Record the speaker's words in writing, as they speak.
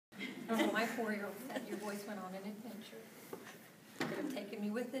My 4-year-old said your voice went on an adventure. Could have taken me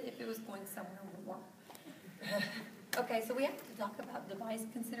with it if it was going somewhere warm. Okay, so we have to talk about device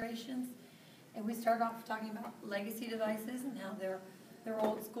considerations. And we start off talking about legacy devices and how they're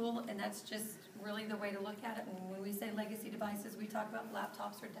old school, and that's just really the way to look at it. And when we say legacy devices, we talk about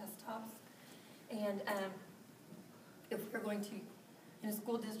laptops or desktops. And if we're going to, in a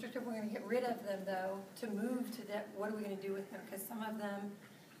school district, if we're going to get rid of them, though, to move to that, what are we going to do with them? Because some of them,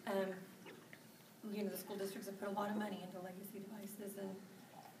 the school districts have put a lot of money into legacy devices, and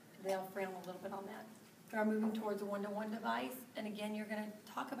they'll frown a little bit on that. We are moving towards a one-to-one device, and again, you're going to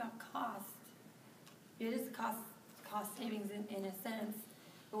talk about cost. It is cost savings in a sense,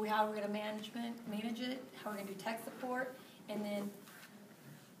 but how we're going to manage it, how we're going to do tech support, and then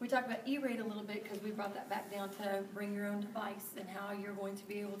we talked about E-rate a little bit because we brought that back down to bring your own device and how you're going to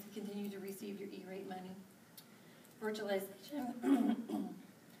be able to continue to receive your E-rate money. Virtualization,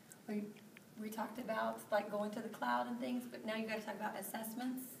 we talked about like going to the cloud and things, but now you got to talk about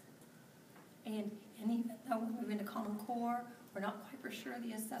assessments, and even though we're moving to Common Core, we're not quite for sure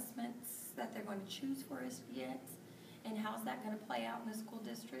the assessments that they're going to choose for us yet, and how's that going to play out in the school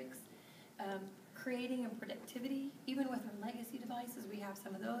districts. Creating and productivity, even with our legacy devices, we have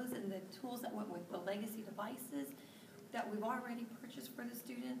some of those, and the tools that went with the legacy devices that we've already purchased for the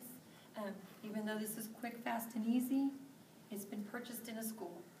students. Even though this is quick, fast, and easy, it's been purchased in a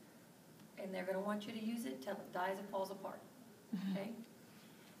school, and they're going to want you to use it till it dies or falls apart. Okay.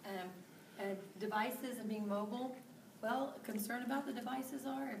 Devices and being mobile. Well, concern about the devices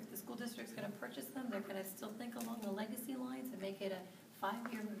are if the school district's going to purchase them, they're going to still think along the legacy lines and make it a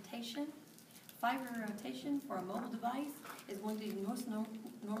 5-year rotation. 5-year rotation for a mobile device is going to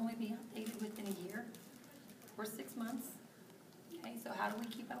normally be updated within a year or 6 months. Okay, so how do we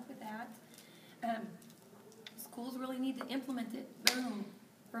keep up with that? Schools really need to implement it, boom,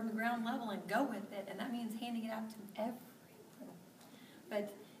 from the ground level and go with it, and that means handing it out to everyone.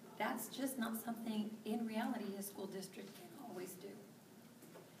 But that's just not something in reality a school district can always do.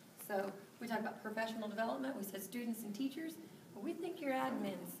 So we talked about professional development. We said students and teachers, but we think your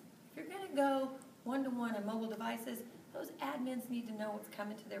admins, if you're going to go one-to-one on mobile devices, those admins need to know what's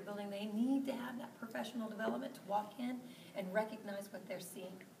coming to their building. They need to have that professional development to walk in and recognize what they're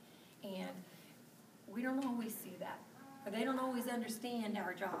seeing. And we don't always see that, or they don't always understand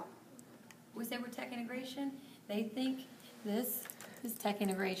our job. We say we're tech integration. They think this is tech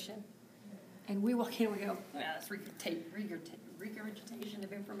integration. And we walk in and we go, well, that's regurgitation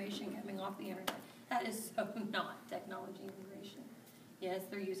of information coming off the internet. That is so not technology integration. Yes,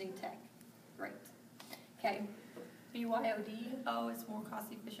 they're using tech. Great. Okay. BYOD, oh, it's more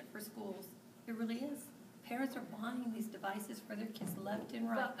cost efficient for schools. It really is. Parents are buying these devices for their kids left and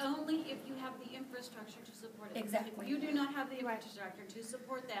right. But only if you have the infrastructure to support it. Exactly. If you do not have the infrastructure to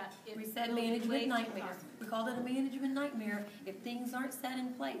support that, we said management nightmare. We called it a management nightmare if things aren't set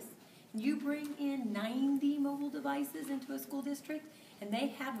in place. You bring in 90 mobile devices into a school district, and they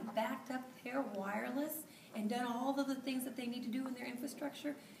haven't backed up their wireless and done all of the things that they need to do in their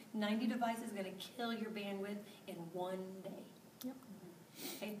infrastructure, 90 devices is going to kill your bandwidth in one day. Yep.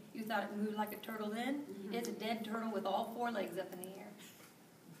 Okay, you thought it moved like a turtle then? Mm-hmm. It's a dead turtle with all 4 legs up in the air.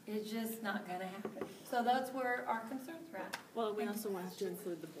 It's just not going to happen. So that's where our concerns are at. Well, we also want to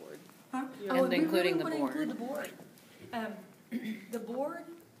include the board. Huh? Oh, and including the board. Include the board. The board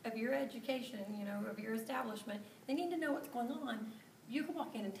of your education, of your establishment, they need to know what's going on. You can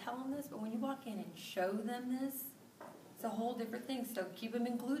walk in and tell them this, but when you walk in and show them this, it's a whole different thing. So keep them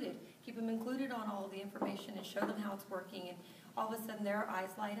included. Keep them included on all of the information and show them how it's working. And all of a sudden their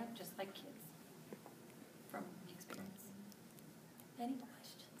eyes light up just like kids from experience. Any?